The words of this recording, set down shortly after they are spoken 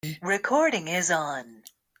Recording is on.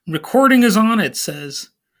 Recording is on, it says.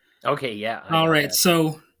 Okay, yeah. All right,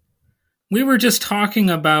 so we were just talking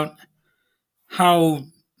about how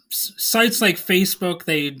sites like Facebook,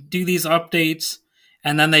 they do these updates,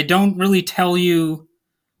 and then they don't really tell you,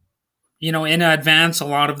 in advance a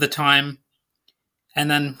lot of the time. And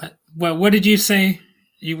then, what did you say?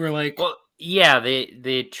 You were like, well, yeah,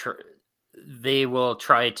 they will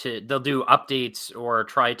they'll do updates or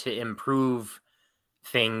try to improve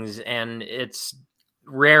things, and it's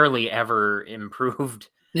rarely ever improved.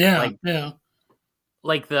 yeah, like yeah,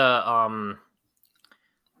 like the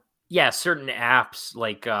certain apps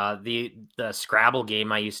like the Scrabble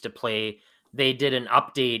game I used to play, they did an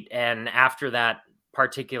update, and after that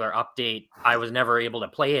particular update I was never able to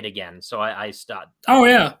play it again, so I stopped. oh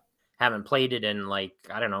yeah. Haven't played it in I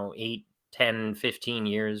don't know, 8, 10, 15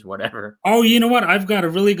 years, whatever. Oh, you know what? I've got a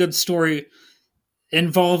really good story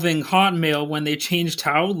involving Hotmail when they changed to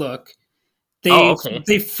Outlook. Oh, They okay.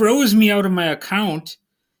 they froze me out of my account,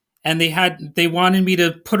 and they wanted me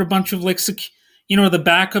to put a bunch of the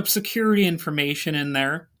backup security information in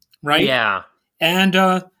there, right? Yeah. And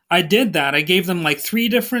I did that. I gave them like three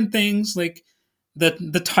different things, like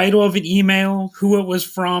the title of an email, who it was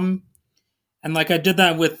from, and like I did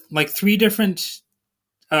that with like three different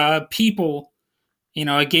people.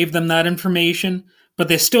 I gave them that information, but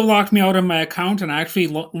they still locked me out of my account, and I actually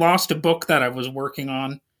lost a book that I was working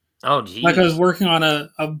on. Oh, Like I was geez. working on a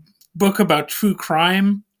book about true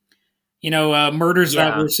crime, murders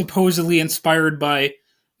that Yeah. were supposedly inspired by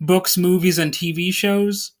books, movies, and TV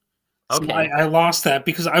shows. So Okay. I lost that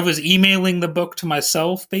because I was emailing the book to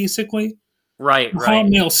myself, basically. Right, right.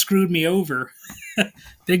 Hotmail screwed me over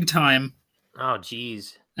big time. Oh,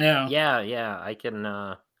 geez. Yeah. Yeah, yeah. I can.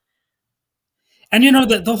 And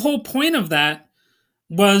the whole point of that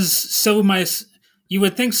was you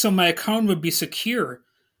would think so my account would be secure.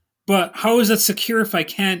 But how is it secure if I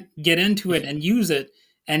can't get into it and use it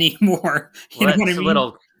anymore? You know Well, what I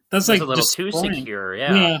mean? That's that's a like little too destroying. secure.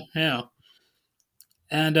 Yeah. Yeah, yeah.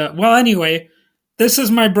 And well, anyway, this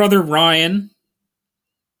is my brother Ryan,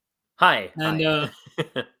 Hi, and hi.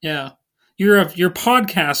 yeah, you're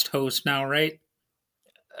podcast host now, right?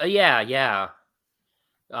 Yeah, yeah.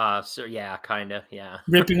 So yeah, kind of. Yeah.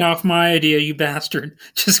 Ripping off my idea, you bastard.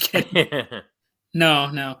 Just kidding.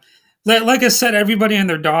 No, no. Like I said, everybody and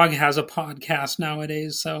their dog has a podcast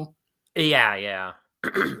nowadays. So Yeah, yeah.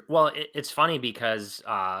 Well, it's funny because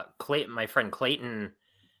Clayton, my friend Clayton,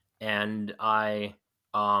 and I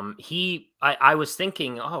was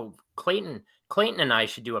thinking, oh, Clayton and I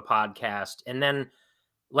should do a podcast. And then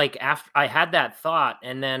like after I had that thought,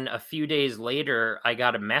 and then a few days later I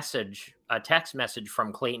got a text message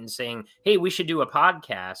from Clayton saying, "Hey, we should do a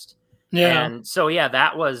podcast." yeah, And so yeah,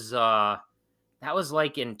 that was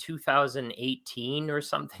like in 2018 or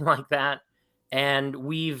something like that. And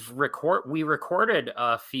we recorded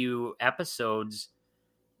a few episodes,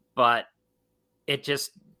 but it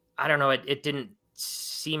just, I don't know, it didn't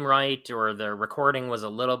seem right, or the recording was a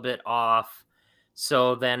little bit off.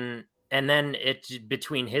 So then, and then it,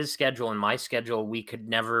 between his schedule and my schedule, we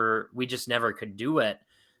just never could do it.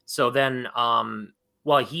 So then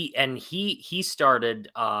well, he started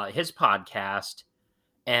his podcast,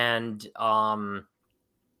 and I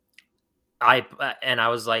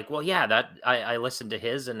was like, well, yeah, that I listened to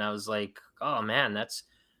his, and I was like, oh man, that's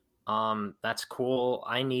cool.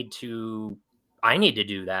 I need to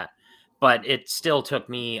do that. But it still took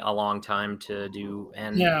me a long time to do,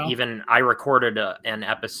 and yeah. even I recorded an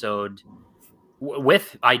episode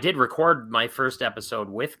with I did record my first episode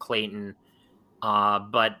with Clayton,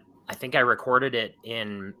 but I think I recorded it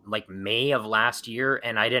in like May of last year,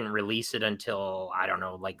 and I didn't release it until, I don't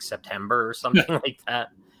know, like September or something like that,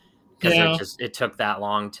 because Yeah. it took that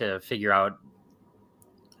long to figure out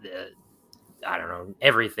the, I don't know,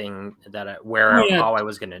 everything that Oh yeah. how I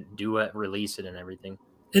was gonna do it, release it, and everything.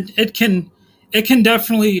 It can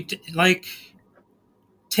definitely like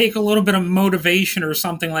take a little bit of motivation or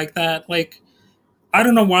something like that. Like I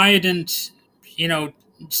don't know why I didn't, you know,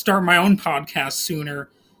 start my own podcast sooner,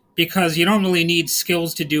 because you don't really need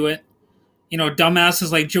skills to do it.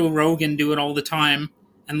 Dumbasses like Joe Rogan do it all the time.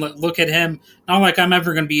 And look at him. Not like I'm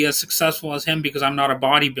ever going to be as successful as him because I'm not a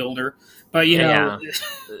bodybuilder. But, Yeah.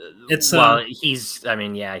 it's. Well, I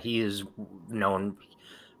mean, yeah, he is known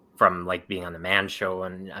from like being on the Man Show,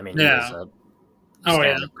 and I mean, he was Yeah. a Oh,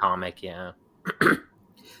 yeah. stand-up comic. Yeah.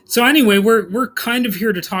 So, anyway, we're kind of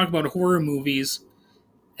here to talk about horror movies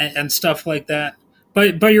and stuff like that.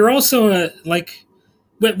 But you're also like,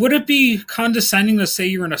 would it be condescending to say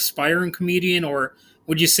you're an aspiring comedian, or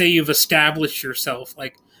would you say you've established yourself?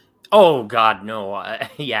 Like, Oh God, no.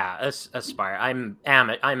 Yeah, aspire.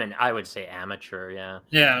 I would say amateur. Yeah.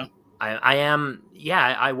 Yeah. I am.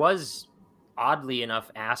 Yeah, I was oddly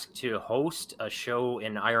enough asked to host a show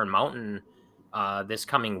in Iron Mountain this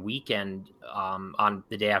coming weekend on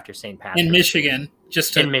the day after St. In Patrick's Day Michigan,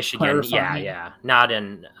 just in to Michigan. clarify. Yeah, yeah, not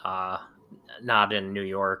in New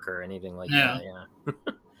York or anything like Yeah. that.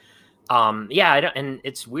 Yeah. Yeah, I don't, and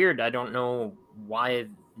it's weird. I don't know why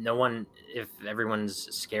no one, if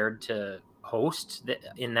everyone's scared to host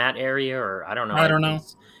in that area, or I don't know. I don't know.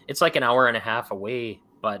 It's like an hour and a half away,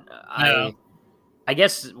 but Yeah. I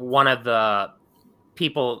guess one of the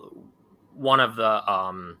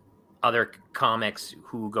other comics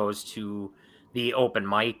who goes to the open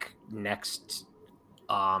mic next,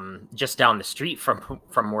 just down the street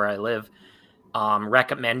from where I live,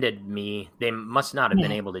 recommended me. They must not have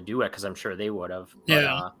been able to do it because I'm sure they would have.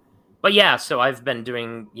 Yeah. But yeah, so I've been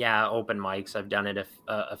doing open mics. I've done it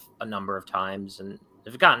a number of times, and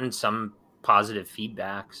I've gotten some positive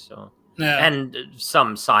feedback. So and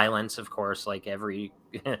some silence, of course, like every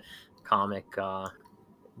comic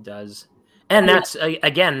does. And that's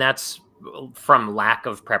that's from lack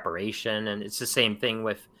of preparation, and it's the same thing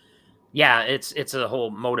with. Yeah, it's a whole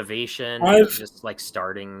motivation, just like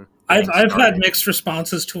starting. I've had mixed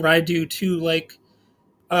responses to what I do too. Like,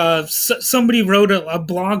 somebody wrote a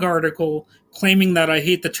blog article claiming that I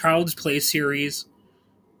hate the Child's Play series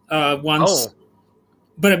once. Oh.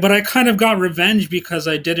 But I kind of got revenge because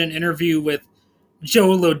I did an interview with Joe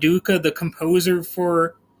Loduca, the composer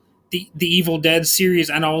for the Evil Dead series,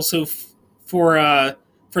 and also for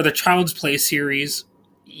the Child's Play series.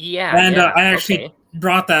 Yeah, and I actually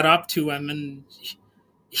brought that up to him, and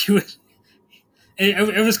he was.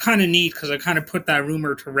 It was kind of neat because I kind of put that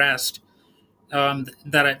rumor to rest.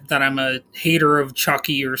 That I'm a hater of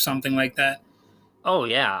Chucky or something like that. Oh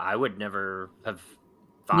yeah, I would never have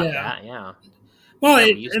thought that. Yeah. Well,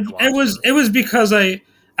 it was because I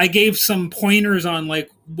gave some pointers on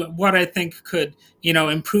like what I think could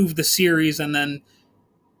improve the series, and then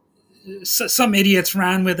some idiots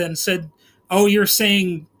ran with it and said, "Oh, you're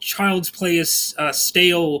saying Child's Play is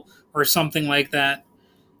stale or something like that."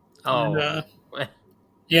 Oh. And,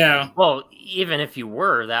 yeah. Well, even if you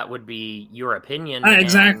were, that would be your opinion.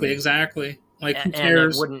 Exactly. Like, who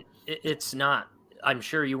cares? And it wouldn't. It's not. I'm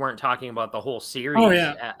sure you weren't talking about the whole series. Oh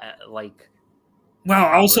yeah. Like. Well,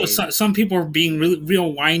 also some people are being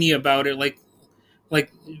real whiny about it, like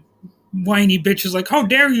whiny bitches, like, how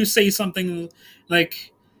dare you say something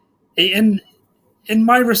like, in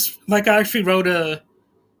my like, I actually wrote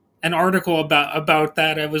an article about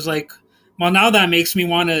that. I was like, well, now that makes me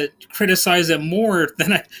want to criticize it more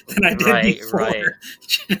than I did before.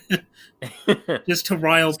 Right. Just to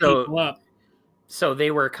rile people up. So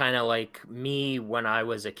they were kind of like me when I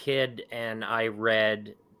was a kid, and I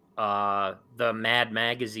read the Mad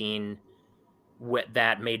magazine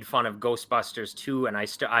that made fun of Ghostbusters 2, and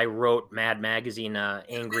I wrote Mad Magazine an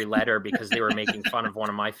angry letter because they were making fun of one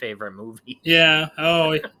of my favorite movies. Yeah.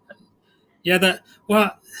 Oh, yeah.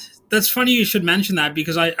 That's funny you should mention that,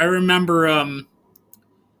 because I remember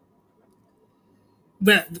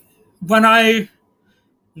when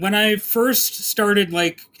I first started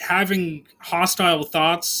like having hostile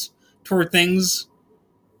thoughts toward things,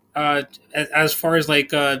 as far as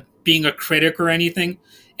like being a critic or anything,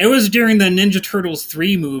 it was during the Ninja Turtles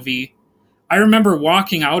 3 movie. I remember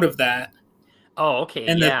walking out of that. Oh, okay.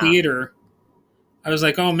 In the theater. I was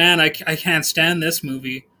like, oh man, I can't stand this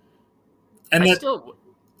movie. And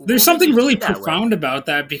there's something really profound about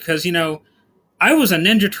that, because, I was a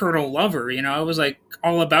Ninja Turtle lover. I was like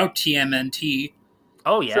all about TMNT.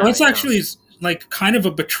 Oh yeah. So it's actually like kind of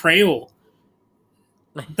a betrayal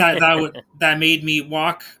that made me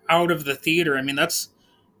walk out of the theater. I mean, there's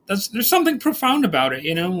something profound about it,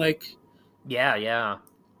 like. Yeah.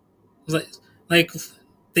 Like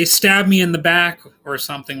they stabbed me in the back or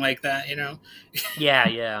something like that,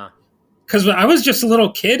 Yeah. Because I was just a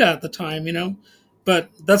little kid at the time, but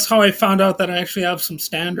that's how I found out that I actually have some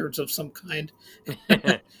standards of some kind.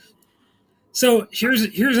 So here's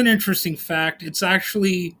an interesting fact. It's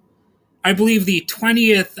actually, I believe, the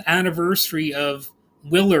 20th anniversary of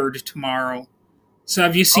Willard tomorrow. So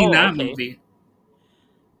have you seen that movie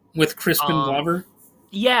with Crispin Glover?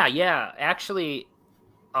 Yeah. Actually,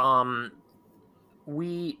 my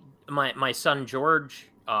son George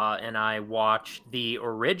and I watched the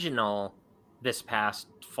original this past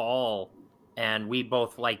fall, and we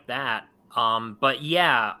both liked that. But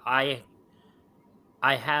yeah, I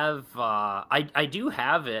do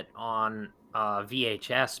have it on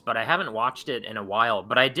VHS, but I haven't watched it in a while.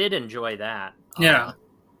 But I did enjoy that. Yeah.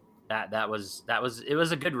 It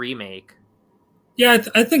was a good remake. Yeah,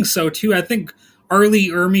 I think so too. I think Arlie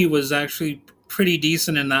Ermy was actually pretty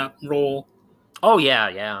decent in that role. Oh yeah,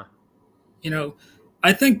 yeah. You know,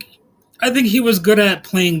 I think I think he was good at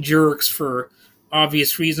playing jerks for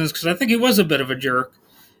obvious reasons because I think he was a bit of a jerk.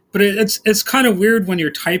 But it's kind of weird when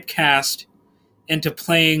you're typecast into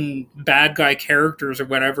playing bad guy characters or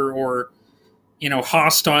whatever, or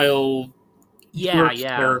hostile Yeah, jerk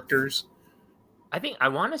yeah. characters. I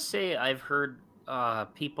want to say I've heard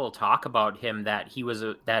people talk about him that he was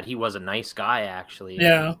a nice guy actually,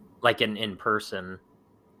 Yeah, like in person.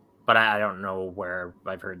 But I don't know where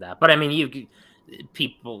I've heard that. But I mean,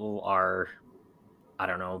 people are, I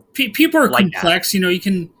don't know, people are like that. complex. You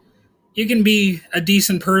can be a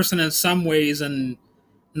decent person in some ways and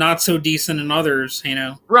not so decent in others.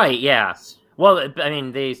 Right, yeah. Well, I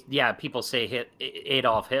mean, people say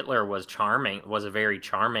Adolf Hitler was charming, was a very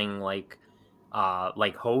charming, like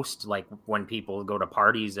host, like when people go to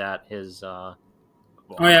parties at his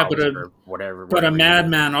Oh yeah, house or whatever, but a wherever he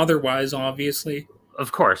lives. madman otherwise, obviously.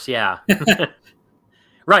 Of course, yeah.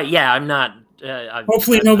 Right, yeah. I'm not.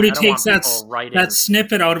 Hopefully, nobody I don't takes want people that writing.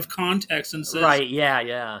 snippet out of context and says Right, yeah,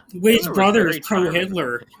 yeah. Wade's Hitler was brother is very pro charming.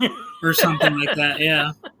 Hitler or something like that.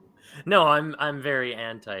 Yeah, No, I'm very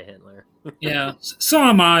anti-Hitler. yeah. So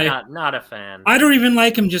am I. Not a fan. I don't even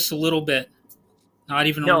like him just a little bit. Not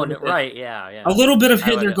even a No, little no, bit. right, yeah, A yeah. little bit of I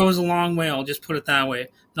Hitler would goes a long way. I'll just put it that way.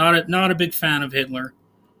 Not a big fan of Hitler.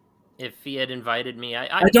 if he had invited me.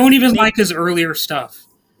 I don't even maybe, like his earlier stuff.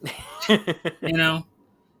 You know.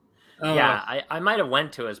 Yeah, I might have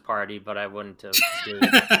went to his party, but I wouldn't have stayed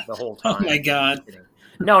the whole Oh time. my god.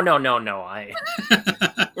 No.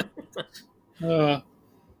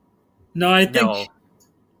 No, I think No.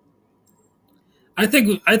 I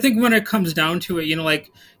think when it comes down to it,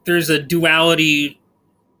 like there's a duality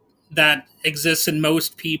that exists in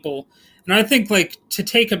most people, and I think like to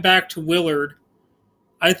take it back to Willard,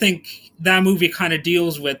 I think that movie kind of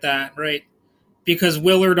deals with that, right? Because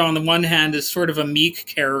Willard, on the one hand, is sort of a meek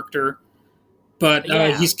character, but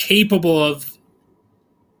Yeah. he's capable of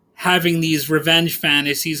having these revenge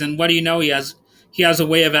fantasies, and what do you know? He has a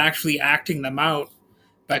way of actually acting them out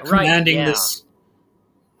by Right. commanding Yeah. this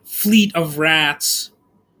fleet of rats,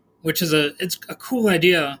 which is it's a cool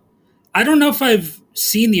idea. I don't know if I've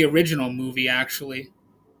seen the original movie actually.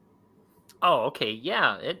 Oh, okay.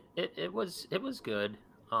 Yeah. It was good.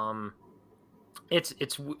 Um, it's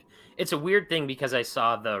a weird thing because I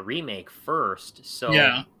saw the remake first. So,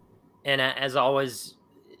 Yeah, and as always,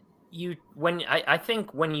 I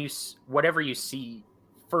think when whatever you see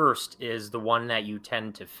first is the one that you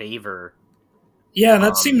tend to favor. yeah, that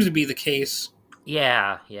Um, seems to be the case.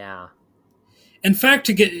 yeah, yeah. In fact,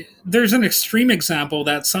 there's an extreme example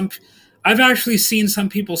that I've actually seen some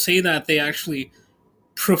people say that they actually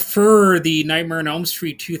prefer the Nightmare on Elm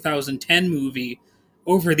Street 2010 movie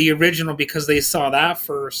over the original because they saw that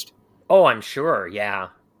first, Oh, I'm sure. Yeah.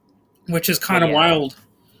 which is Well, kind of yeah. wild,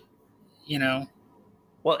 you know.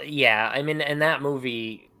 Well, yeah. I mean, and that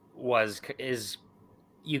movie is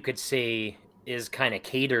you could say is kind of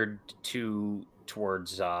catered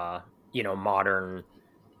towards modern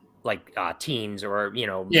like teens or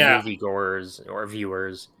Yeah, moviegoers or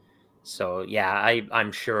viewers. So yeah,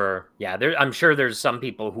 I'm sure. Yeah, I'm sure there's some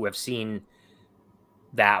people who have seen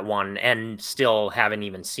that one and still haven't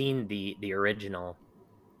even seen the original.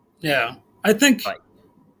 yeah. I think, But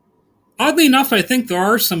oddly enough, I think there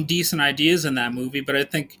are some decent ideas in that movie, but I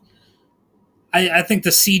think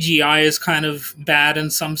the CGI is kind of bad in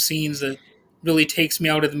some scenes that really takes me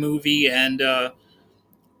out of the movie, and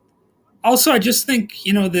also I just think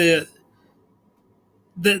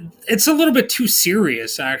the it's a little bit too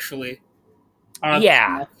serious actually.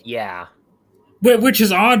 yeah, yeah, Which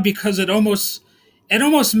is odd because it almost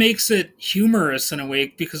makes it humorous in a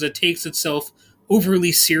way because it takes itself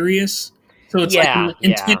overly serious. So it's like yeah, an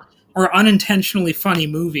intent yeah. or unintentionally funny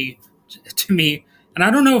movie to me. And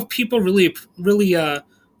I don't know if people really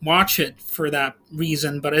watch it for that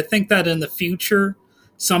reason, but I think that in the future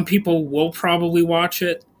some people will probably watch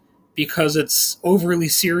it because it's overly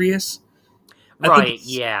serious. I think Right,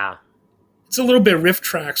 yeah. it's a little bit riff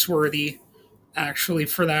tracks worthy actually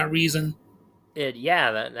for that reason.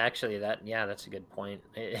 That actually that's a good point.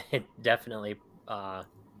 It definitely uh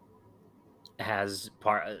has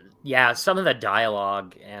yeah, some of the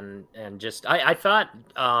dialogue and just I thought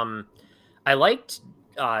I liked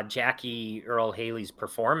Jackie Earl Haley's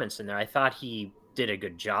performance in there. I thought he did a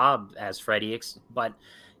good job as Freddy, but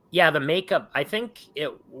yeah, the makeup, I think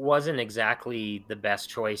it wasn't exactly the best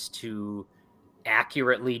choice to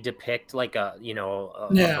accurately depict like a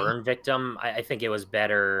Yeah. burn victim. I think it was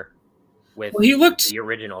better. with Well, the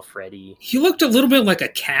original Freddy. he looked a little bit like a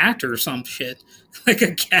cat or some shit, like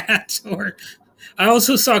a cat. Or I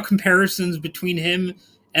also saw comparisons between him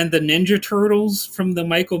and the Ninja Turtles from the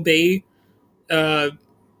Michael Bay uh,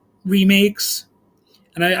 remakes,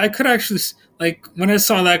 and I could actually like when I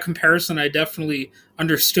saw that comparison, I definitely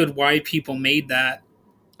understood why people made that.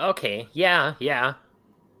 Okay, yeah, yeah.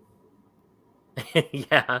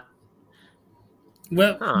 Yeah.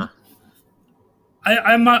 Well, Huh.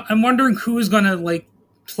 I'm wondering who is gonna like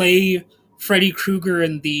play Freddy Krueger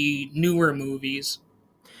in the newer movies.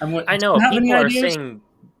 I Do know you have any ideas?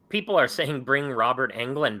 people are saying bring Robert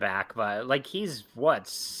Englund back, but like he's what,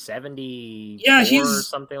 Yeah, 74 or he's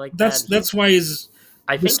something like that. that's why he's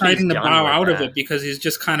I think he's deciding to done bow with out of that. it because he's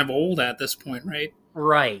just kind of old at this point, right?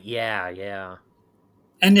 Right, yeah, yeah.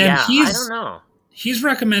 And Yeah, I don't know. he's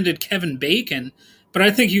recommended Kevin Bacon, but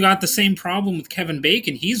I think you got the same problem with Kevin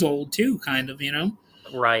Bacon. He's old too, kind of, you know.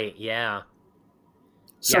 Right, yeah.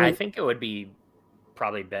 Yeah, I So think it would be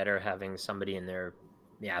probably better having somebody in their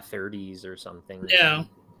 30s or something. yeah.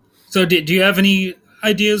 So do you have any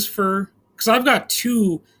ideas for? Because I've got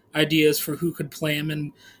two ideas for who could play him,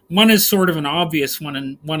 and one is sort of an obvious one,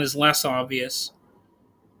 and one is less obvious.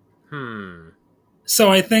 Hmm.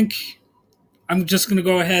 So I think I'm just going to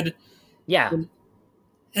go ahead Yeah.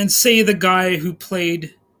 and say the guy who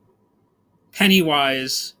played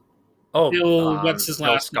Pennywise, Oh, Bill. What's his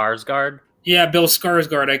Bill last name? Skarsgård. Yeah, Bill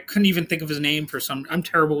Skarsgård. I couldn't even think of his name for some. I'm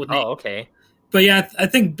terrible with names. Oh, okay. But yeah, I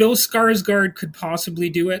think Bill Skarsgård could possibly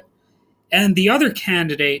do it. And the other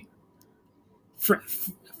candidate for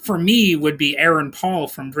for me would be Aaron Paul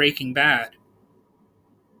from Breaking Bad.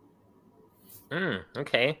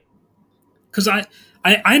 Okay. Because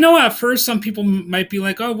I know at first some people might be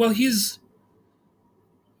like, oh well, he's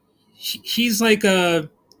like a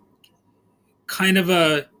kind of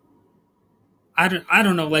a I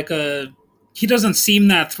don't know, like a he doesn't seem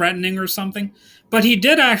that threatening or something, but he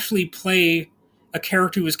did actually play a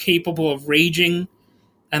character who was capable of raging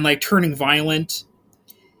and like turning violent,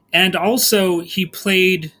 and also he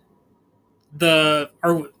played the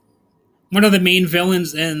or one of the main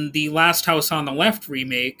villains in the Last House on the Left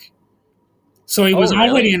remake. So he Oh, was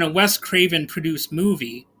already really? in a Wes Craven produced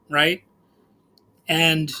movie, right?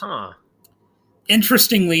 And Huh.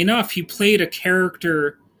 interestingly enough, he played a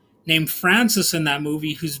character named Francis in that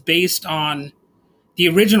movie who's based on the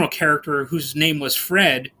original character whose name was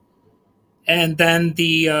Fred. And then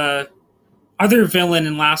the other villain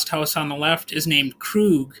in Last House on the Left is named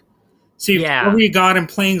Krug. So you've Yeah. already got him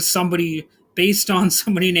playing somebody based on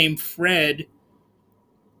somebody named Fred,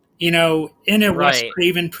 you know, in a Wes Right.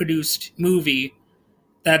 Craven produced movie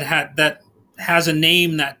that has a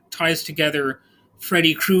name that ties together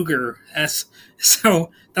Freddy Krueger as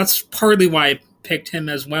so that's partly why I picked him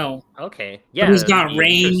as well. Okay. But Yeah, he's that'd got be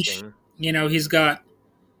range, interesting. you know, he's got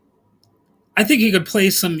I think he could play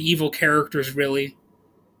some evil characters really.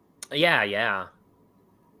 Yeah, yeah.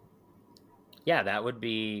 Yeah, that would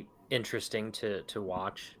be interesting to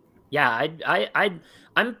watch. Yeah,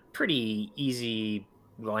 I'm pretty easy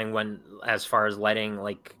going when as far as letting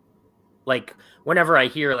like whenever I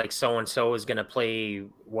hear like so and so is gonna play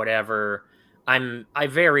whatever, I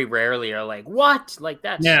very rarely are like, what? Like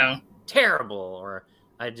that's Yeah. terrible, or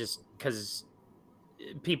I just because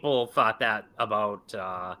people thought that about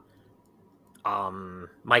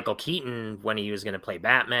Michael Keaton when he was gonna play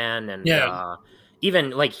Batman, and Yeah.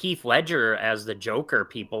 even like Heath Ledger as the Joker.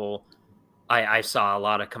 People, I saw a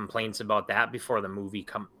lot of complaints about that before the movie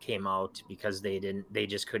came out because they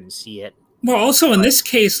just couldn't see it. Well, also in But this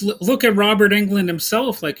case, look at Robert Englund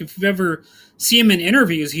himself. Like, if you ever see him in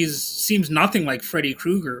interviews, he seems nothing like Freddy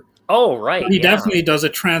Krueger. oh But right, he yeah. definitely does a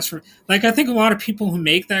transfer. Like, I think a lot of people who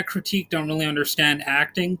make that critique don't really understand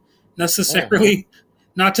acting Mhm. necessarily.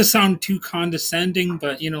 Not to sound too condescending,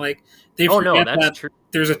 but, you know, like, they Oh no, forget that's that true.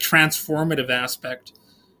 there's a transformative aspect.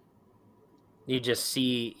 You just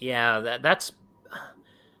see, yeah, that's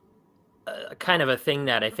kind of a thing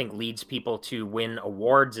that I think leads people to win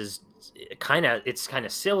awards. Is it's kind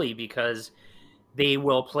of silly because they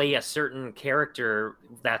will play a certain character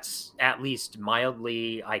that's at least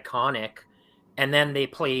mildly iconic, and then they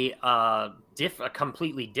play a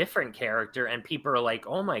completely different character, and people are like,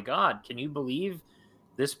 "Oh my god, can you believe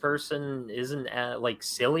this person isn't like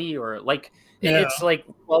silly?" Or like Yeah. it's like,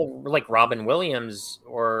 well, like Robin Williams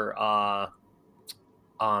or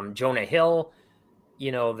Jonah Hill.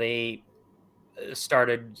 They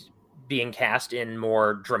started being cast in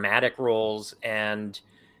more dramatic roles, and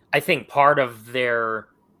I think part of their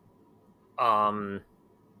um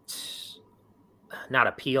not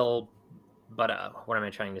appeal, but what am I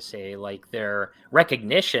trying to say, like their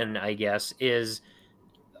recognition, I guess, is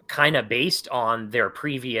kind of based on their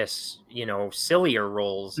previous, sillier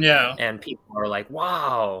roles. Yeah. And people are like,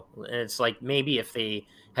 wow. And it's like, maybe if they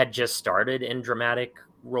had just started in dramatic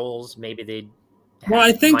roles, maybe they Well,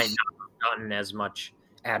 I think might not have gotten as much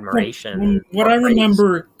from admiration what or I praise.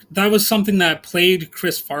 remember, that was something that plagued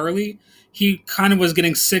Chris Farley. He kind of was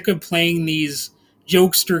getting sick of playing these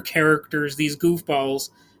jokester characters, these goofballs.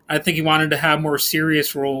 I think he wanted to have more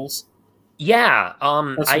serious roles. Yeah,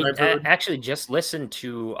 That's what I I've heard. actually just listened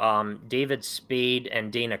to David Spade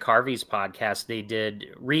and Dana Carvey's podcast. They did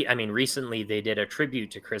recently they did a tribute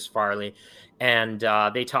to Chris Farley, and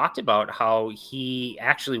they talked about how he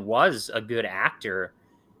actually was a good actor,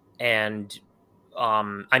 and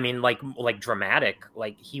like dramatic.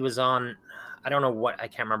 Like he was on, I don't know what, I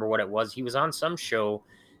can't remember what it was. He was on some show,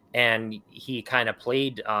 and he kind of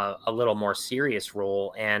played a little more serious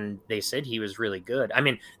role, and they said he was really good. I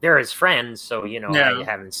mean, they're his friends, so I Yeah.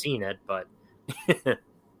 haven't seen it, but Yeah,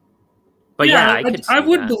 yeah, I could I see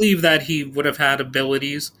would that. believe that he would have had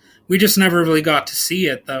abilities. We just never really got to see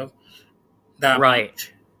it, though, that Right.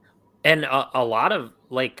 much. And a lot of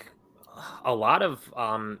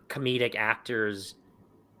comedic actors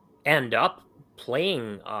end up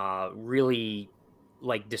playing really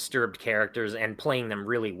like disturbed characters and playing them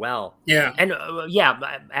really well. Yeah. And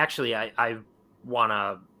yeah, actually, I want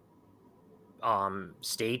to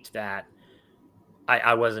state that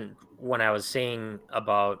I wasn't, when I was saying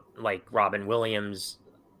about like Robin Williams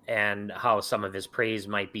and how some of his praise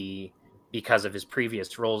might be because of his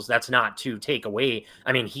previous roles. That's not to take away.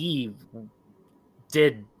 I mean, he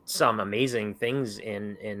did some amazing things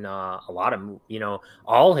in a lot of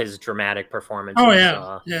all his dramatic Oh, performances.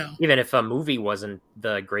 yeah. Yeah. Even if a movie wasn't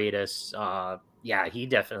the greatest, yeah, he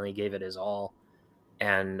definitely gave it his all.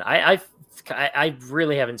 And I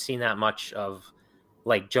really haven't seen that much of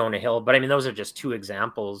like Jonah Hill, but I mean those are just two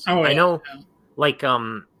examples. Oh, I yeah. know, Yeah. like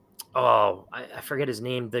I forget his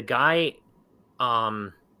name. The guy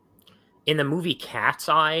in the movie Cat's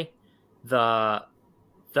Eye, the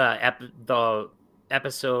the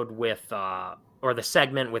episode with or the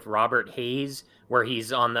segment with Robert Hayes where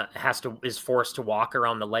he's on the is forced to walk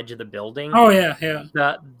around the ledge of the building. Oh, yeah. Yeah.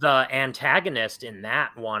 The antagonist in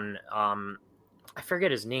that one, I forget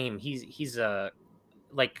his name. He's a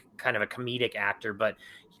like kind of a comedic actor, but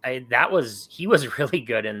he was really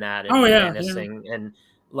good in that Oh, and yeah. Yeah. menacing, and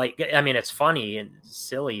like, I mean, it's funny and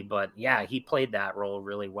silly, but yeah, he played that role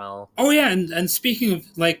really well. Oh, yeah. And speaking of,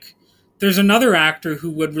 like, there's another actor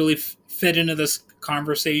who would really fit into this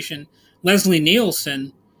conversation, Leslie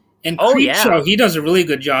Nielsen. In Oh yeah. Creepshow, he does a really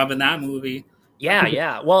good job in that movie. Yeah,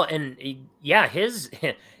 yeah. Well, and yeah, his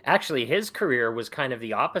actually his career was kind of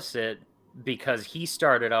the opposite because he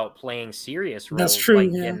started out playing serious That's roles true.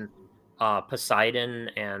 like Yeah. in Poseidon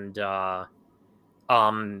and um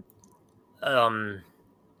um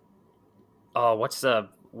oh, what's the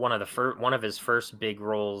one of his first big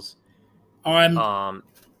roles? Oh, I'm. Um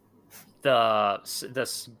the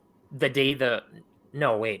the day the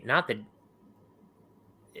no, wait, not the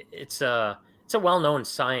it's a well-known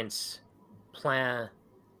science plan.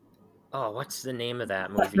 Oh, what's the name of that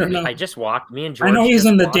I movie? don't know. I just watched. Me and I know George he's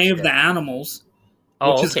just in the Day watched of the it. Animals, which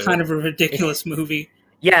Oh, is kind okay. of a ridiculous movie.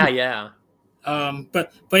 Yeah, yeah.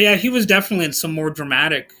 But yeah, he was definitely in some more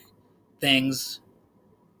dramatic things.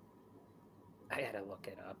 I gotta look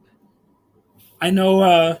it up. I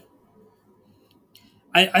know.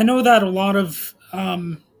 I know that a lot of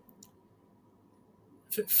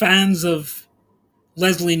fans of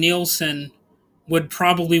Leslie Nielsen would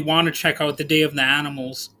probably want to check out the Day of the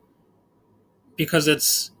Animals because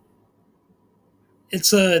it's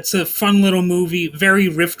a fun little movie, very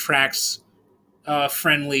riff tracks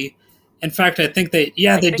friendly. In fact, I think they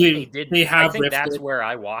Yeah, I they think do they did. they I have think riffed that's it. where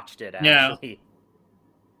I watched it. Yeah, Actually.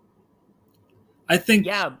 I think.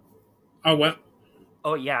 Yeah. Oh, what?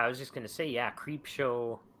 Oh, yeah. I was just gonna say, yeah. Creep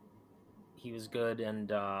Show. He was good, and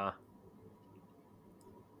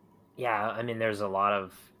yeah. I mean, there's a lot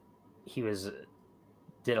of he was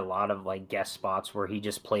did a lot of like guest spots where he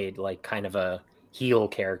just played like kind of a heel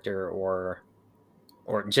character or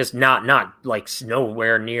just not like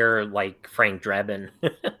nowhere near like Frank Drebin.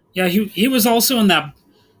 Yeah, he was also in that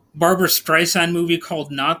Barbara Streisand movie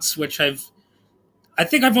called Nuts, which I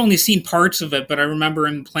think I've only seen parts of it, but I remember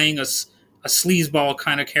him playing a sleazeball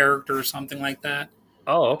kind of character or something like that.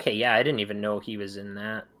 Oh, okay. Yeah, I didn't even know he was in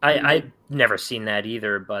that. Yeah. I've never seen that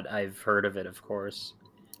either, but I've heard of it, of course.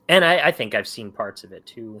 And I think I've seen parts of it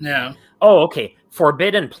too. Yeah. Oh, okay.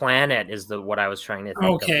 Forbidden Planet is the what I was trying to think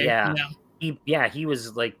of. Okay. Yeah. Yeah. He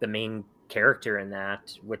was like the main character in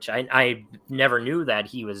that, which I never knew that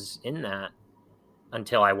he was in that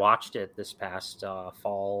until I watched it this past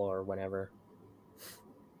fall or whenever.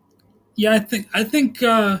 Yeah, I think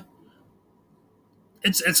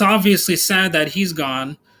it's obviously sad that he's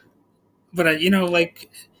gone, but like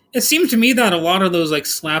it seemed to me that a lot of those like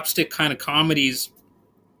slapstick kind of comedies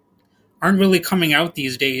aren't really coming out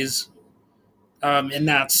these days in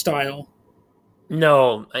that style.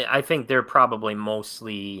 No, I think they're probably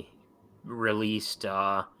mostly released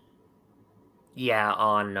yeah,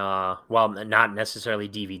 on well, not necessarily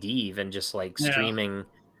DVD, even just like Yeah, streaming,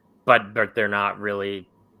 but they're not really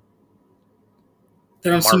they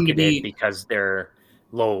don't seem to marketed be. because they're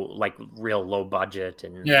low, like real low budget,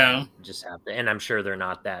 and Yeah, just have to. And I'm sure they're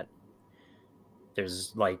not that.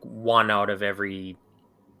 There's like one out of every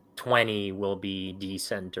 20 will be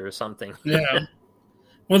decent or something. yeah.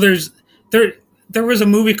 Well, there there was a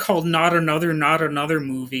movie called Not Another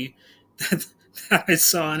Movie that, that I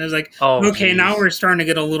saw, and I was like, Oh, okay, now geez. we're starting to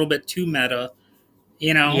get a little bit too meta,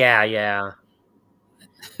 you know? Yeah, yeah.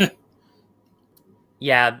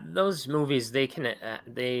 Yeah, those movies they can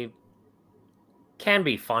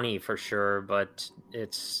be funny for sure, but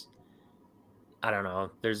it's I don't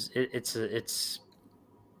know. It's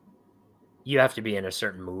you have to be in a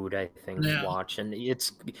certain mood, I think, to Yeah, watch, and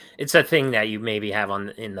it's a thing that you maybe have on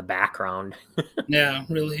in the background. yeah,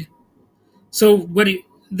 really. So, what do you,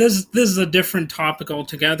 this is a different topic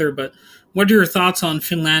altogether, but what are your thoughts on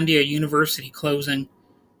Finlandia University closing?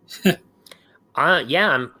 Yeah,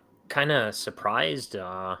 I'm kind of surprised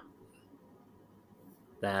that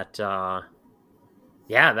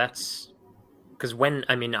yeah, that's because when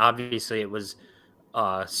I mean, obviously it was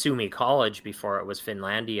Sumi College before it was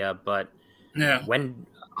Finlandia, but Yeah, when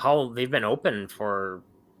how they've been open for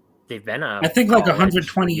they've been a I think like college or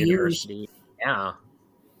 120 years. university. Yeah.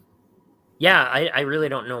 Yeah, I really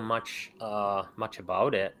don't know much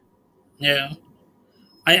about it. Yeah,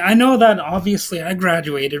 I know that obviously I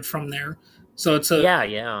graduated from there, so Yeah,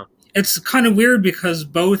 yeah. it's kind of weird because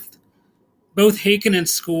both Heikkinen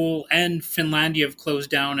School and Finlandia have closed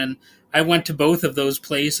down, and I went to both of those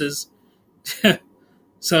places.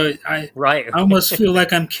 So Right. I almost feel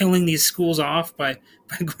like I'm killing these schools off by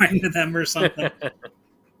going to them or something.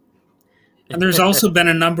 And there's also been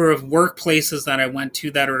a number of workplaces that I went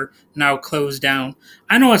to that are now closed down.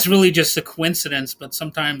 I know it's really just a coincidence, but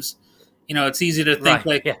sometimes, it's easy to think Right.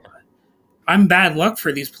 like Yeah. I'm bad luck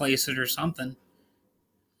for these places or something.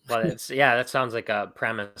 Well, it's yeah, that sounds like a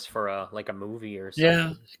premise for a movie or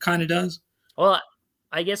Yeah, something. it kind of does. Well,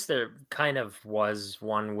 I guess there kind of was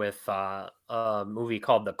one with a movie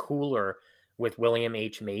called The Cooler with William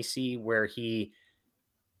H. Macy where he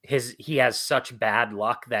has such bad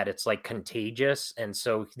luck that it's like contagious, and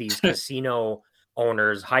so these casino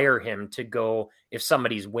owners hire him to go if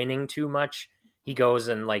somebody's winning too much, he goes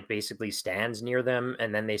and like basically stands near them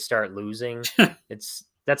and then they start losing. It's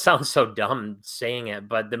that sounds so dumb saying it,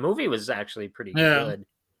 but the movie was actually pretty Yeah. good.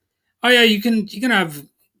 Oh yeah, you can have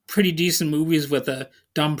pretty decent movies with a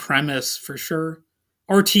dumb premise for sure,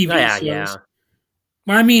 or TV Yeah, shows. yeah.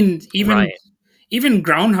 Well, I mean, even Right. even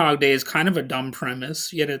Groundhog Day is kind of a dumb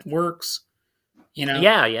premise, yet it works. You know,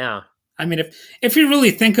 Yeah, yeah. I mean, if you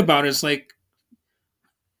really think about it, it's like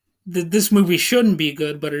this movie shouldn't be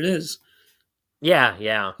good, but it is Yeah,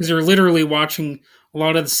 yeah. because they're literally watching a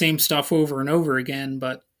lot of the same stuff over and over again.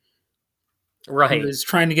 But Right. he's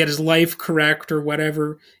trying to get his life correct or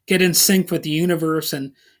whatever, get in sync with the universe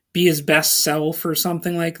and be his best self or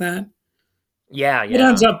something like that. Yeah, It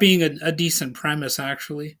ends yeah. up being a decent premise,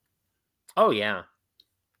 actually. Oh, yeah.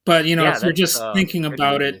 But Yeah, if you're that's just thinking pretty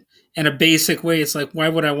about it easy. in a basic way, it's like, why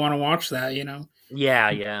would I want to watch that? Yeah,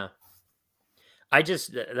 yeah.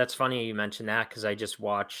 That's funny you mentioned that because I just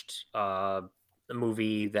watched a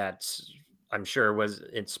movie that's I'm sure was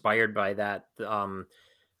inspired by that.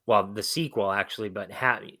 Well, the sequel actually, but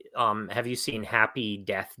have you seen Happy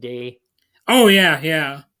Death Day? Oh yeah,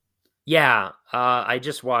 yeah, Yeah, I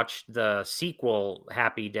just watched the sequel,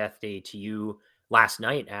 Happy Death Day to You, last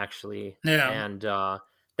night actually, yeah, and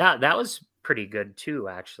that was pretty good too.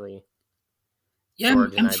 Actually, yeah. I'm,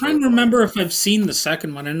 George and I'm I trying both to liked remember it. if I've seen the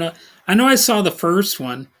second one. I know I saw the first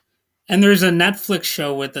one, and there's a Netflix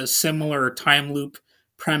show with a similar time loop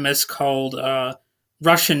premise called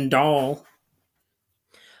Russian Doll.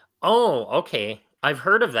 Oh, okay. I've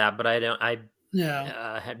heard of that, but I don't. I Yeah,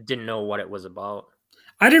 didn't know what it was about.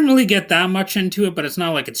 I didn't really get that much into it, but it's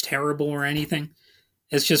not like it's terrible or anything.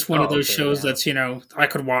 It's just one of Oh, those okay, shows yeah, that's I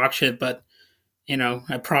could watch it, but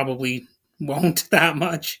I probably won't that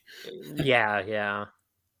much. yeah, yeah,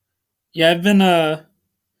 Yeah,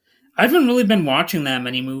 I haven't really been watching that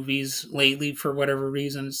many movies lately for whatever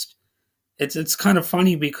reasons. It's kind of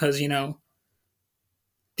funny because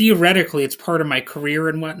theoretically it's part of my career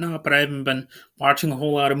and whatnot, but I haven't been watching a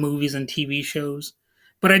whole lot of movies and TV shows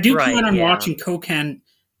But I do Right, plan on yeah. watching Cocaine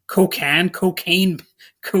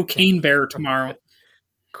Bear tomorrow.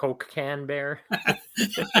 Coke can bear.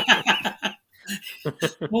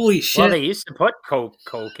 Holy Well, shit. they used to put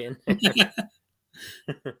Coke in.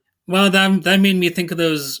 Well, that made me think of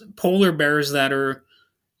those polar bears that are,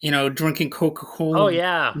 drinking Oh, Coca-Cola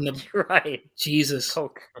yeah. in the Right. Jesus.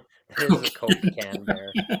 Coke. It is a Coke Cocaine. can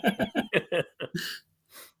bear.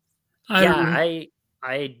 I Yeah, don't know.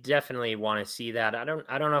 I definitely want to see that. I don't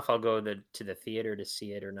know if I'll go to the theater to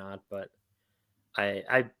see it or not, but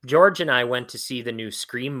I George and I went to see the new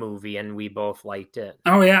Scream movie and we both liked it.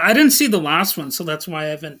 Oh yeah, I didn't see the last one, so that's why I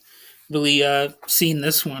haven't really seen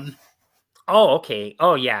this one. Oh, okay.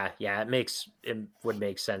 Oh, yeah, yeah. It would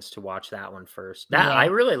make sense to watch that one first. That Yeah. I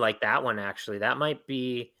really like that one actually. That might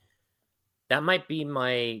be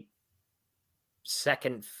my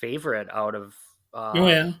second favorite out of Oh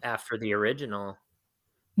yeah. after the original.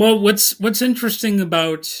 Well, what's interesting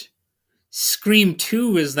about Scream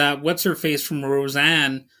 2 is that what's her face from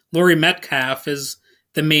Roseanne, Laurie Metcalf is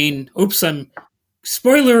the main. Oops, I'm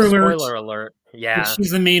spoiler alert. Spoiler alert. But Yeah.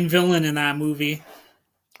 she's the main villain in that movie.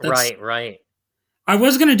 That's Right, right. I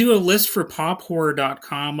was gonna do a list for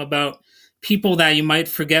pophorror.com about people that you might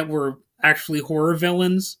forget were actually horror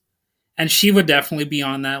villains, and she would definitely be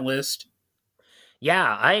on that list.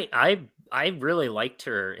 Yeah, I really liked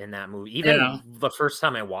her in that movie. Yeah, Even the first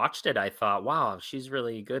time I watched it, I thought, "Wow, she's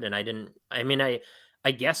really good." And I didn't I mean,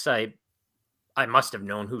 I guess I must have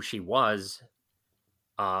known who she was.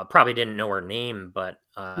 Probably didn't know her name, but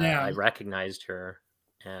yeah, I recognized her.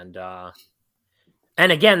 And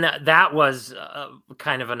and again, that was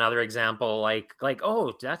kind of another example like,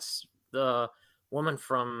 "Oh, that's the woman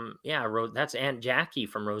from that's Aunt Jackie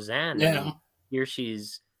from Roseanne." yeah. And here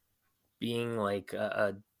she's being like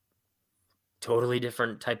a totally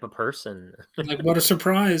different type of person. Like what a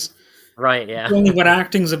surprise! Right, It's yeah. only what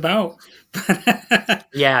acting's about. But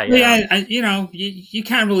Yeah, yeah. yeah, you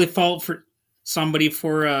can't really fault for somebody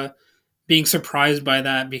for being surprised by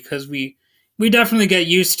that because we definitely get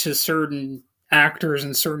used to certain actors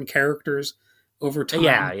and certain characters over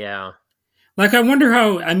Yeah, time. yeah. Like, I wonder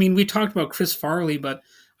how. I mean, we talked about Chris Farley, but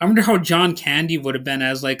I wonder how John Candy would have been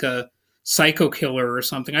as like a psycho killer or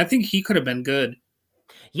something. I think he could have been good.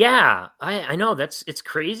 Yeah, I know it's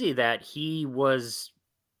crazy that he was,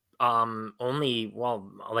 only, well,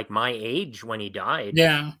 like my age when he died,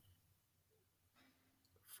 Yeah,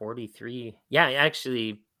 43. Yeah,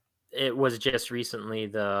 actually, it was just recently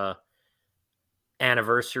the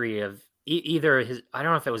anniversary of either his I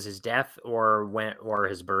don't know if it was his death or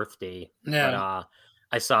his birthday, but, yeah,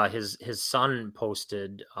 I saw his son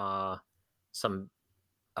posted, some,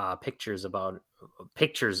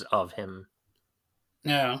 pictures of him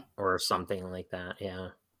yeah, or something like that, yeah.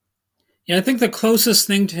 yeah. I think the closest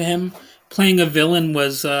thing to him playing a villain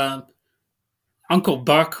was Uncle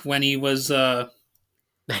Buck when he was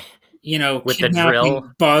With the drill.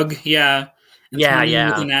 kidnapping Bug, yeah, and Yeah, throwing him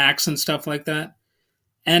with yeah. an axe and stuff like that.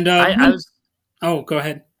 And I was oh, go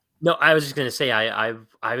ahead. no, I was just gonna say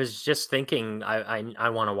I was just thinking I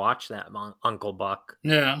wanna watch that Uncle Buck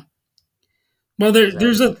Yeah. Well, because I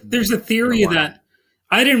haven't there's a in a theory while. that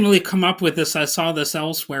I didn't really come up with this. I saw this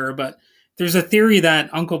elsewhere, but there's a theory that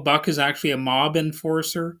Uncle Buck is actually a mob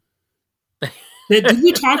enforcer. Did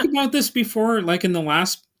we talk about this before? Like in the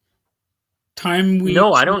last time we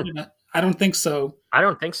No, chatted? I don't think so. I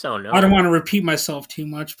don't think so, I don't no. want to repeat myself too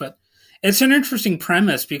much, but it's an interesting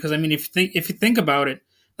premise because I mean, if you think about it,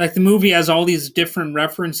 like the movie has all these different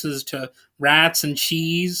references to rats and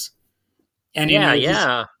cheese, and Yeah,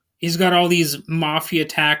 yeah. he's got all these mafia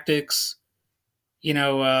tactics, you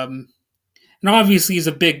know, and obviously he's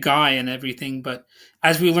a big guy and everything. But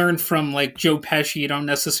as we learned from like Joe Pesci, you don't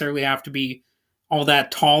necessarily have to be all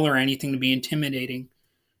that tall or anything to be intimidating.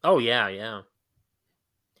 Oh, yeah, yeah.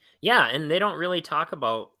 Yeah, and they don't really talk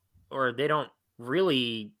about or they don't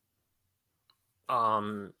really,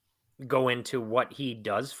 um, go into what he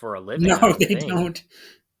does for a living, I No, don't they think. don't.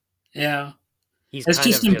 Yeah, He's it's kind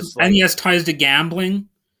just of just and like he has ties to gambling.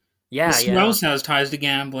 yeah, Guess who yeah. else has ties to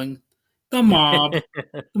gambling? The mob.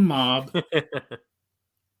 The mob.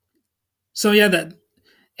 So yeah, that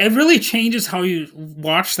it really changes how you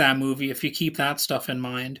watch that movie if you keep that stuff in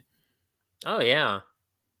mind. Oh, yeah.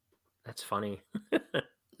 That's funny.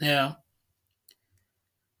 Yeah.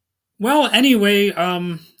 Well, anyway,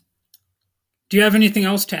 do you have anything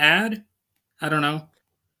else to add? I don't know.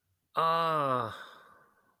 Uh,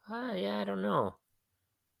 yeah, I don't know.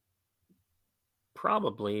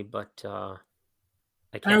 Probably, but,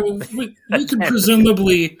 I can't I We could can't think.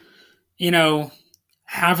 presumably, you know,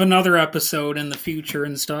 have another episode in the future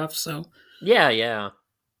and stuff. So Yeah, yeah.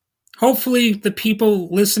 hopefully the people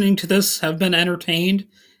listening to this have been entertained.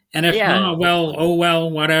 And if not, well, hopefully. oh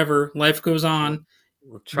well, whatever. Life goes on.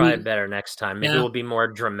 We'll try better next time. Maybe Yeah. we'll be more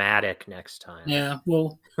dramatic next time. Yeah,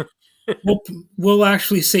 we'll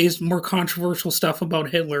actually say more controversial stuff about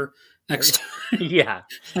Hitler next time. Yeah.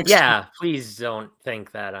 Next Yeah. time. Please don't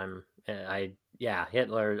think that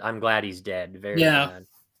Hitler, I'm glad he's dead. Very Yeah.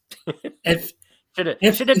 glad. If should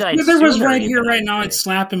have died Hitler was sooner, right here, even, right now, I'd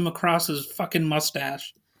slap him across his fucking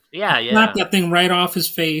mustache. Yeah, I'd slap that thing right off his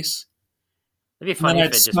face. It'd be funny if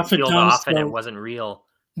it just peeled off and it wasn't real.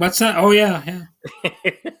 What's that? Oh, yeah.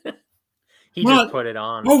 He just put it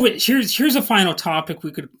on. Oh, wait, here's a final topic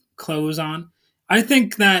we could close on. I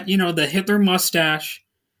think that, the Hitler mustache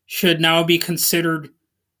should now be considered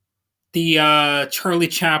the Charlie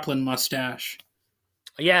Chaplin mustache.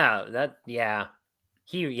 Yeah,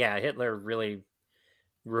 Hitler really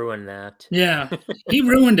ruined that. Yeah, he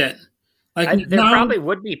ruined it. Like there probably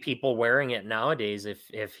would be people wearing it nowadays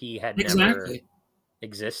if he had never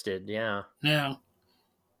existed. Yeah. Yeah.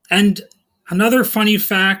 And another funny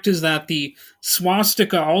fact is that the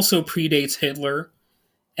swastika also predates Hitler,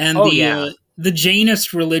 and the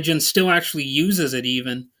Jainist religion still actually uses it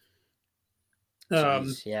even.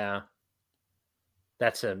 Jeez, yeah.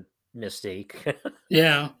 That's a mistake.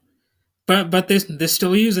 Yeah. But they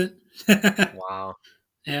still use it. Wow.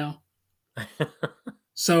 Yeah.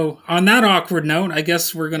 So on that awkward note, I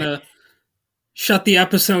guess we're going to shut the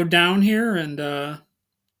episode down here and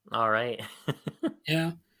all right.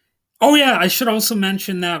 Yeah. Oh yeah, I should also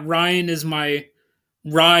mention that Ryan is my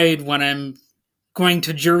ride when I'm going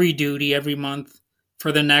to jury duty every month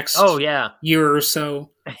for the next year or so.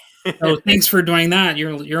 So thanks for doing that.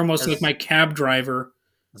 You're almost like my cab driver.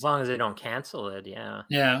 As long as they don't cancel it, yeah.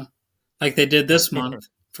 Yeah. Like they did this month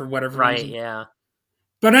for whatever reason. Right, yeah.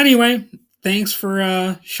 But anyway, thanks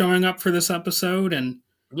for showing up for this episode and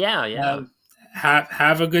yeah.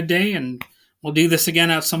 Have a good day, and we'll do this again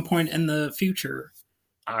at some point in the future.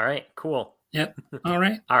 All right, cool. Yep. All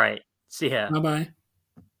right. All right. See ya. Bye-bye.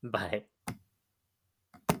 Bye.